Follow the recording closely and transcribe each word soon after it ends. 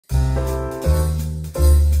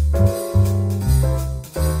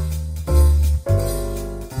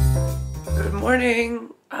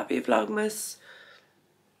Happy Vlogmas.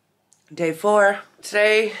 Day 4.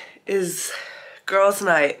 Today is girls'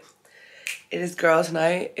 night. It is girls'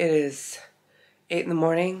 night. It is 8 in the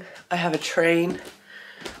morning. I have a train.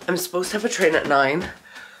 I'm supposed to have a train at 9,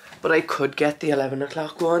 but I could get the 11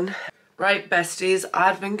 o'clock one. Right, besties,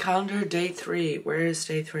 advent calendar day 3. Where is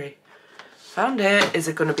day 3? Found it. Is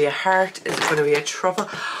it going to be a heart? Is it going to be a truffle?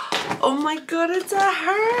 Oh my god, it's a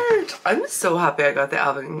heart! I'm so happy I got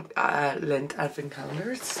the Lint advent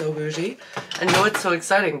calendar. It's so bougie. And you know it's so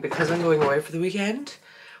exciting because I'm going away for the weekend.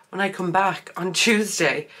 When I come back on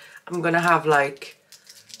Tuesday, I'm going to have like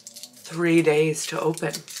 3 days to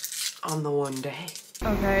open on the one day.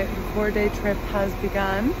 Okay, the 4-day trip has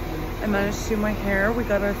begun. I managed to do my hair. We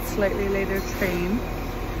got a slightly later train.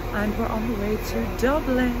 And we're on the way to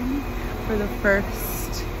Dublin for the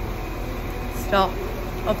first stop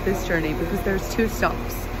of this journey, because there's 2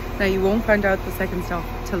 stops. Now you won't find out the second stop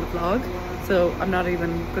till the vlog, so I'm not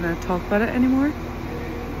even gonna talk about it anymore.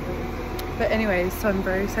 But anyways, so I'm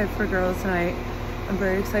very excited for girls' night. I'm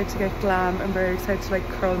very excited to get glam. I'm very excited to like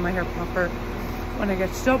curl my hair proper. When I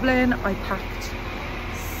get to Dublin, I packed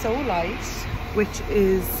so light, which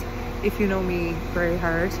is, if you know me, very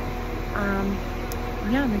hard.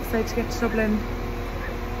 Yeah, I'm excited to get to Dublin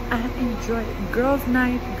and enjoy girls'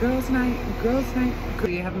 night, girls' night, girls' night.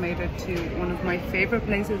 We have made it to one of my favorite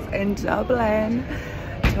places in Dublin,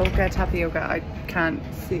 Toca Tapioca. I can't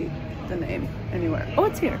see the name anywhere. Oh,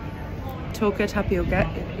 it's here. Toca Tapioca.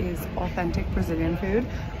 It is authentic Brazilian food,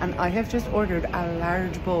 and I have just ordered a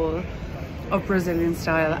large bowl of Brazilian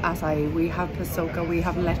style açai. We have paçoca, we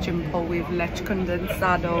have leche in pó, we have leche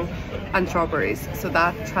condensado and strawberries. So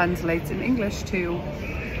that translates in English to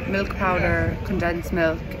milk powder, condensed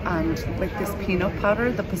milk, and like this peanut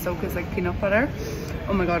powder. The paçoca is like peanut butter.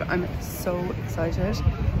 Oh my god, I'm so excited.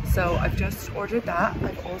 So I've just ordered that.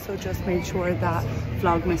 I've also just made sure that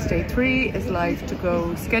Vlogmas day 3 is live to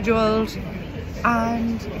go scheduled.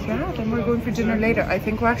 And yeah, then we're going for dinner later. I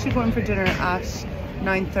think we're actually going for dinner at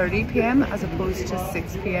 9:30 p.m. as opposed to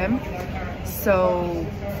 6 p.m. So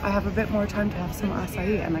I have a bit more time to have some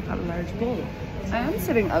açai, and I got a large bowl. I am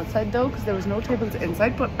sitting outside though, because there was no tables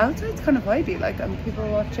inside, but outside's kind of vibey, like people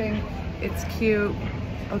watching, it's cute.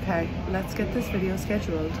 Okay, let's get this video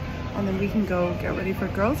scheduled, and then we can go get ready for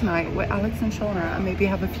girls' night with Alex and Shona and maybe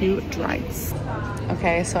have a few drinks.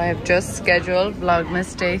 Okay, so I have just scheduled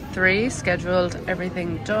Vlogmas day 3, scheduled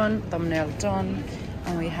everything done, thumbnail done,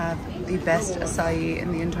 and we have the best açai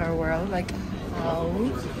in the entire world. Like, how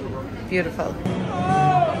beautiful.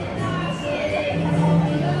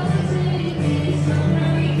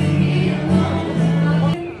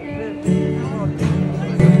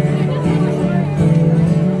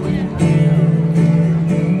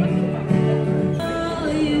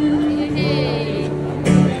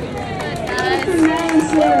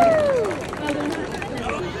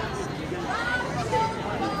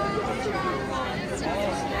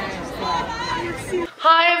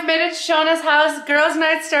 Hi, I've made it to Shauna's house. Girls'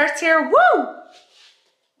 night starts here. Woo!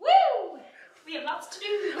 Woo! We have lots to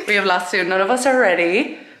do. We have lots to do. None of us are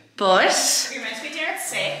ready, but we're meant to be there at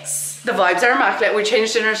 6. the vibes are immaculate. We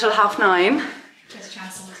changed dinner till 9:30. There's a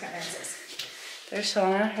chance someone's got lenses. There's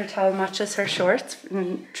Shauna. Her towel matches her shorts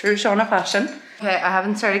in true Shauna fashion. Okay, I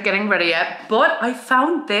haven't started getting ready yet, but I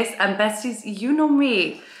found this, and besties, you know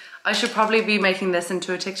me. I should probably be making this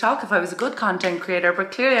into a TikTok if I was a good content creator,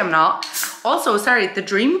 but clearly I'm not. Also, sorry, the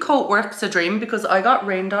dream coat works a dream, because I got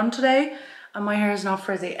rained on today and my hair is not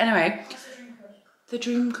frizzy. Anyway, the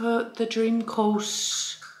dream coat,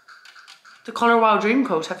 the Colour Wow dream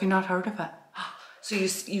coat. Have you not heard of it? So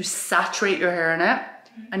you saturate your hair in it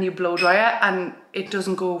and you blow dry it, and it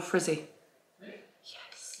doesn't go frizzy.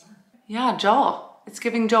 Yes. Yeah, jaw. It's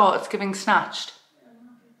giving jaw. It's giving snatched.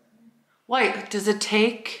 Why? Does it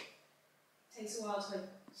take? It takes a while to like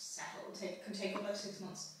settle. It can take about 6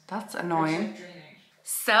 months. That's annoying.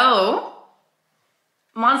 So,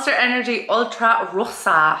 Monster Energy Ultra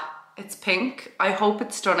Rosa. It's pink. I hope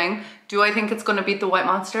it's stunning. Do I think it's going to beat the White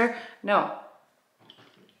Monster? No.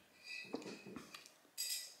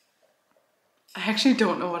 I actually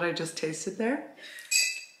don't know what I just tasted there.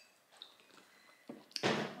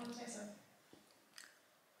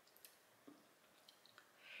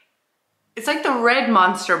 It's like the red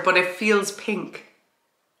Monster, but it feels pink.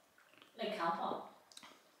 Like Calpol.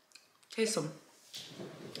 Taste some.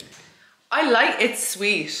 I like it. It's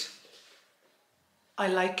sweet. I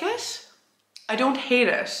like it. I don't hate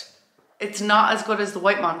it. It's not as good as the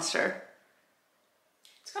White Monster.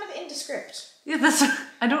 It's kind of indescript. Yeah,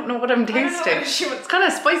 I don't know what I'm tasting. It's kind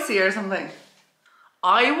of spicy or something.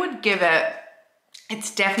 I would give it, it's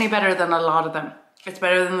definitely better than a lot of them. It's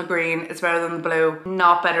better than the green, it's better than the blue.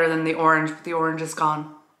 Not better than the orange, but the orange is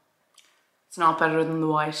gone. It's not better than the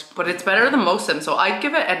white, but it's better than most of them, so I'd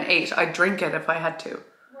give it an 8. I'd drink it if I had to.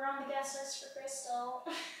 We're on the guest list for Crystal.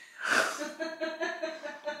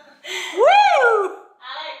 Woo!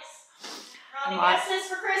 Alex, we're on the guest list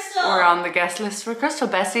for Crystal. We're on the guest list for Crystal,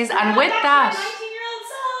 besties. And with that, 19-year-old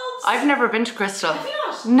selves. I've never been to Crystal. Have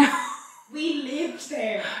you not? No. We lived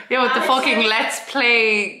there. Yeah, with Alex the fucking and- Let's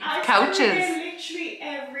Play Alex couches. and I were there literally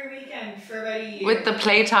every weekend for about a year. With the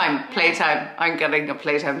playtime. I'm getting a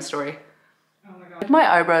playtime story. Oh my god. With my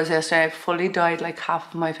eyebrows yesterday, I fully dyed like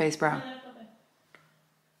half of my face brown.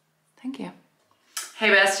 Thank you. Hey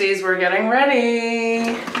besties, we're getting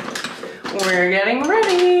ready. We're getting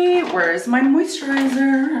ready. Where's my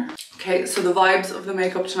moisturizer? Okay, so the vibes of the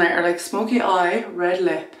makeup tonight are like smoky eye, red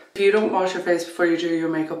lip. If you don't wash your face before you do your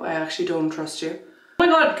makeup, I actually don't trust you. Oh my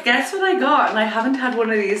god, guess what I got? And I haven't had one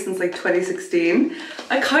of these since like 2016.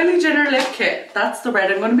 A Kylie Jenner lip kit. That's the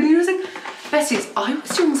red I'm going to be using. Besties, I was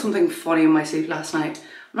doing something funny in my sleep last night.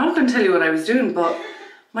 I'm not going to tell you what I was doing, but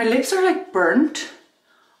my lips are like burnt.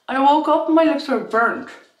 I woke up and my lips were burnt.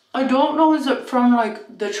 I don't know, is it from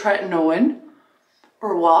like the tretinoin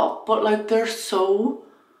or what, but like they're so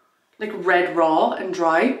like red raw and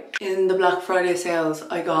dry. In the Black Friday sales,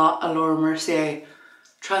 I got a Laura Mercier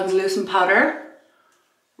translucent powder,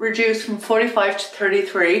 reduced from 45 to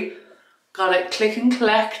 33. Got it click and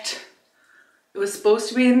collect. It was supposed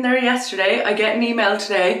to be in there yesterday. I get an email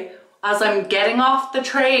today as I'm getting off the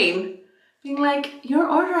train being like, your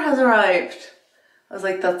order has arrived. I was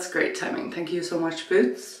like, that's great timing. Thank you so much,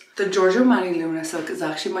 Boots. The Giorgio Armani Luna Silk is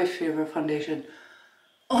actually my favorite foundation.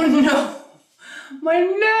 Oh no, my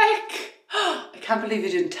neck. I can't believe you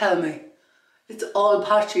didn't tell me. It's all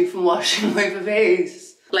patchy from washing my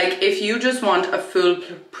face. Like if you just want a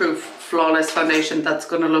foolproof, flawless foundation that's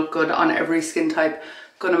gonna look good on every skin type,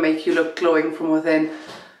 gonna make you look glowing from within,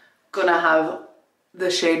 gonna have the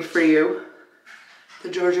shade for you, the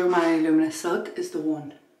Giorgio Armani Luminous Silk is the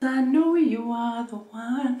one. I know you are the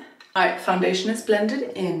one. Alright, foundation is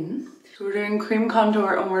blended in. So we're doing cream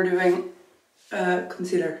contour and we're doing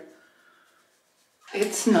concealer.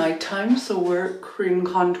 It's nighttime, so we're cream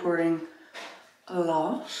contouring a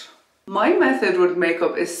lot. My method with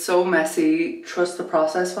makeup is so messy, trust the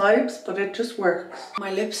process vibes, but it just works.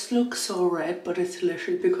 My lips look so red, but it's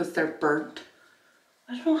literally because they're burnt.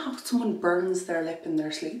 I don't know how someone burns their lip in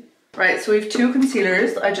their sleep. Right, so we have 2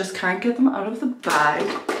 concealers. I just can't get them out of the bag.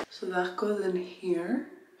 So that goes in here.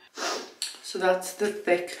 So that's the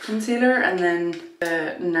thick concealer, and then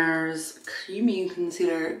the NARS creamy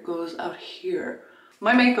concealer goes out here.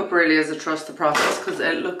 My makeup really is a trust the process because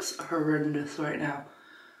it looks horrendous right now.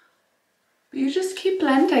 But you just keep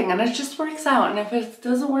blending and it just works out, and if it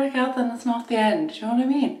doesn't work out then it's not the end, do you know what I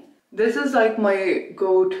mean? This is like my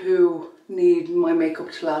go-to, need my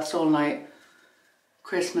makeup to last all night.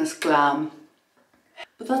 Christmas glam.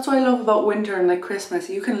 But that's what I love about winter and like Christmas.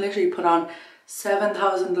 You can literally put on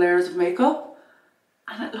 7,000 layers of makeup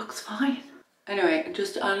and it looks fine. Anyway,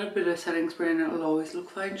 just add a bit of setting spray and it'll always look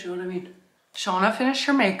fine, do you know what I mean? Shauna finished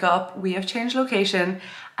her makeup, we have changed location,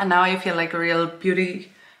 and now I feel like a real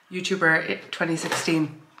beauty YouTuber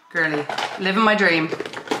 2016 girly. Living my dream.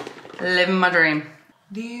 Living my dream.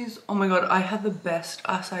 These, oh my god, I had the best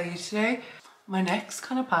açai today. My neck's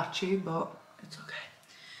kind of patchy, but it's okay.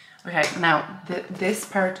 Okay, now this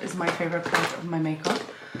part is my favorite part of my makeup.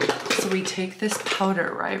 So we take this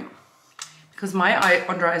powder, right? Because my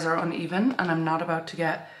under eyes are uneven and I'm not about to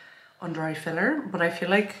get under eye filler, but I feel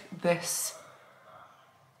like this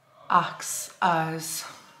acts as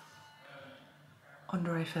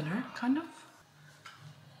under eye filler, kind of.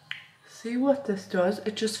 See what this does?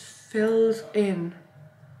 It just fills in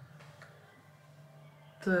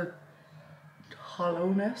the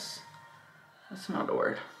hollowness. That's not a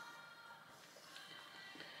word.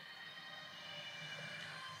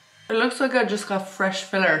 It looks like I just got fresh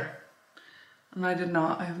filler. And I did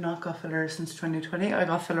not. I have not got filler since 2020. I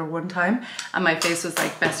got filler one time and my face was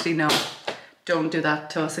like, bestie, no. Don't do that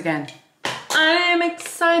to us again. I'm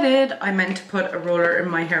excited. I meant to put a roller in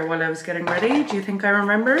my hair while I was getting ready. Do you think I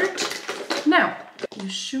remembered? No. You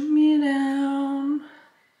shoot me down,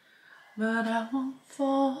 but I won't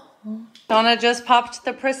fall. Donna just popped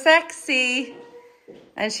the Prosexy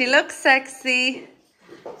and she looks sexy.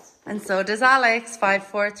 And so does Alex. 5,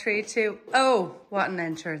 4, 3, 2. Oh, what an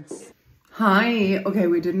entrance. Hi. Okay,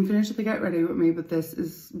 we didn't finish the get ready with me, but this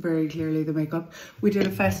is very clearly the makeup. We did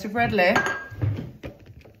a festive red lip.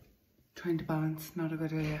 Trying to balance, not a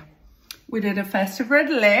good idea. We did a festive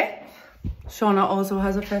red lip. Shauna also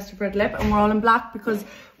has a festive red lip, and we're all in black because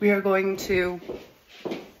we are going to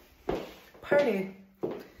party.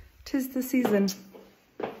 'Tis the season.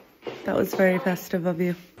 That was very festive of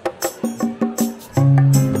you.